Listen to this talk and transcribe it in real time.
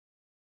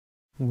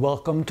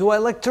Welcome to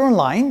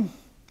ilectureonline.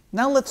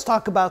 Now let's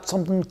talk about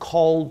something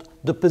called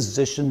the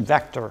position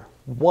vector.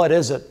 What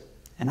is it?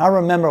 And I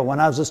remember when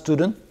I was a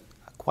student,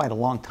 quite a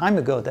long time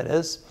ago that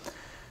is,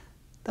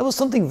 that was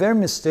something very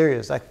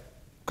mysterious. I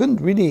couldn't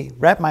really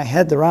wrap my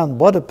head around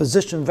what a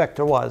position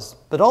vector was.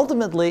 But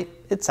ultimately,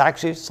 it's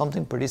actually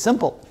something pretty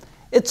simple.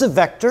 It's a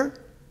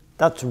vector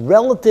that's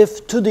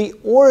relative to the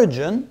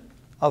origin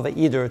of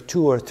either a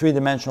 2- or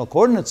 3-dimensional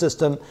coordinate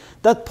system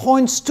that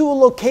points to a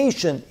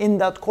location in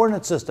that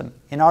coordinate system.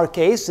 In our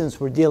case, since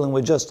we're dealing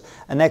with just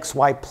an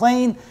xy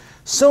plane,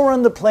 somewhere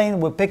on the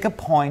plane we pick a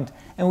point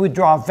and we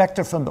draw a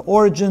vector from the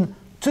origin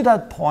to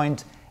that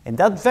point, and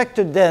that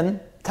vector then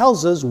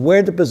tells us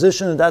where the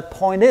position of that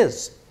point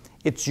is.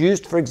 It's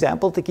used, for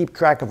example, to keep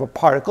track of a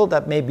particle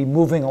that may be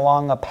moving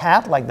along a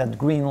path, like that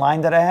green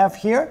line that I have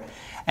here.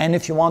 And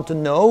if you want to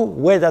know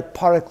where that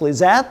particle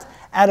is at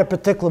a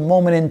particular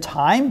moment in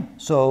time,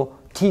 so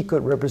t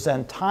could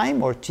represent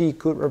time or t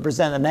could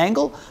represent an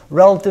angle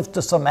relative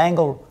to some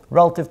angle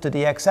relative to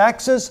the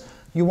x-axis,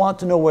 you want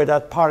to know where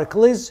that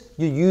particle is,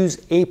 you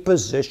use a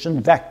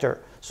position vector.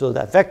 So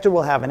that vector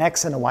will have an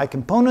x and a y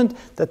component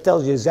that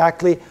tells you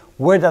exactly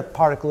where that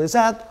particle is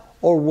at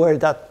or where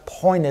that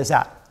point is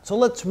at. So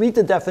let's read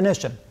the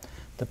definition.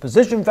 The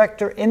position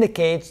vector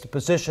indicates the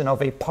position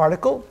of a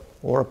particle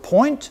or a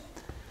point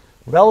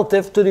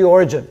relative to the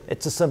origin.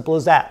 It's as simple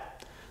as that.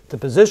 The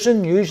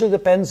position usually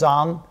depends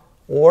on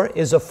or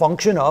is a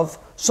function of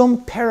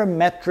some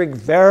parametric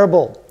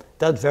variable.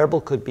 That variable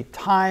could be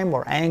time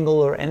or angle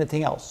or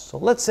anything else. So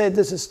let's say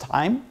this is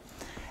time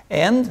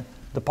and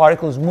the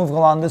particle is moving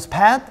along this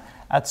path.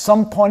 At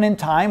some point in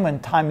time, when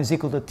time is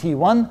equal to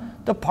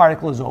t1, the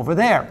particle is over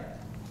there.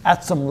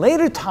 At some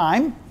later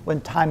time, when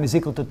time is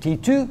equal to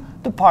t2,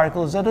 the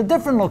particle is at a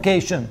different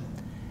location.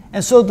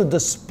 And so the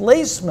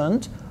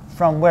displacement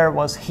from where it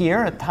was here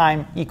at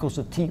time equals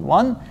to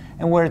t1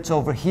 and where it's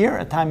over here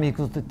at time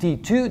equals to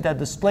t2, that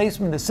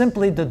displacement is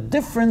simply the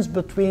difference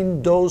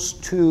between those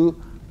two,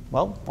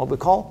 well, what we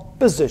call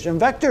position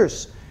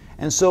vectors.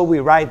 And so we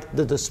write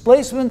the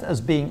displacement as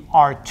being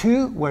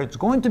r2, where it's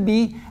going to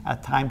be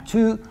at time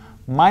 2,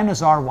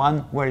 minus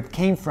r1, where it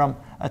came from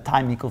at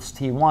time equals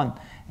t1.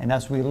 And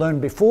as we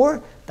learned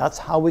before, that's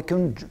how we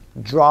can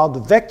draw the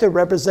vector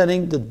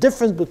representing the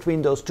difference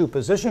between those two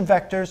position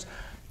vectors.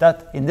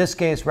 That in this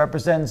case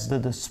represents the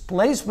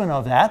displacement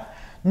of that.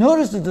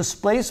 Notice the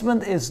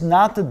displacement is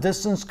not the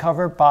distance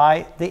covered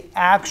by the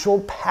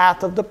actual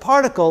path of the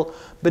particle,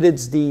 but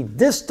it's the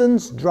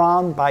distance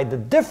drawn by the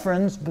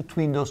difference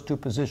between those two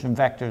position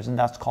vectors, and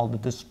that's called the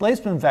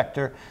displacement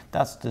vector.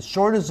 That's the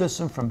shortest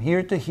distance from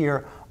here to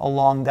here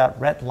along that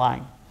red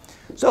line.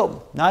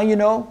 So now you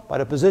know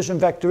what a position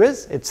vector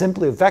is. It's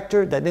simply a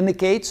vector that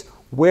indicates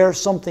where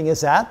something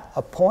is at,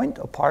 a point,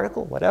 a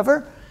particle,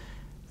 whatever,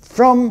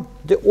 from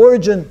the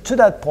origin to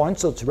that point,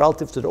 so it's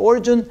relative to the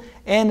origin,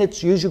 and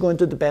it's usually going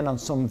to depend on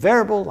some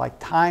variable like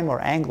time or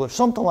angle or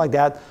something like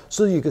that,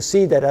 so you can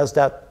see that as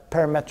that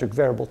parametric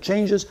variable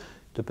changes,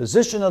 the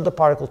position of the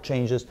particle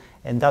changes,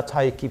 and that's how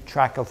you keep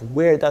track of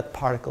where that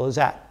particle is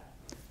at.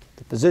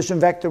 The position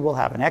vector will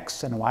have an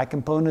x and a y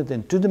component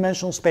in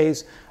 2-dimensional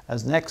space,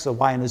 as an x, a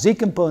y, and a z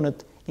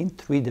component in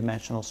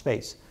 3-dimensional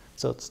space.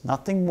 So it's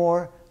nothing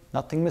more,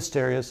 nothing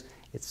mysterious,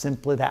 it's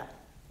simply that.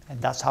 And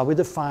that's how we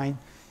define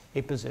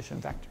a position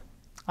vector.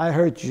 I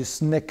heard you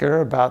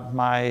snicker about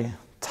my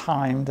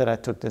time that I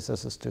took this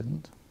as a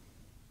student.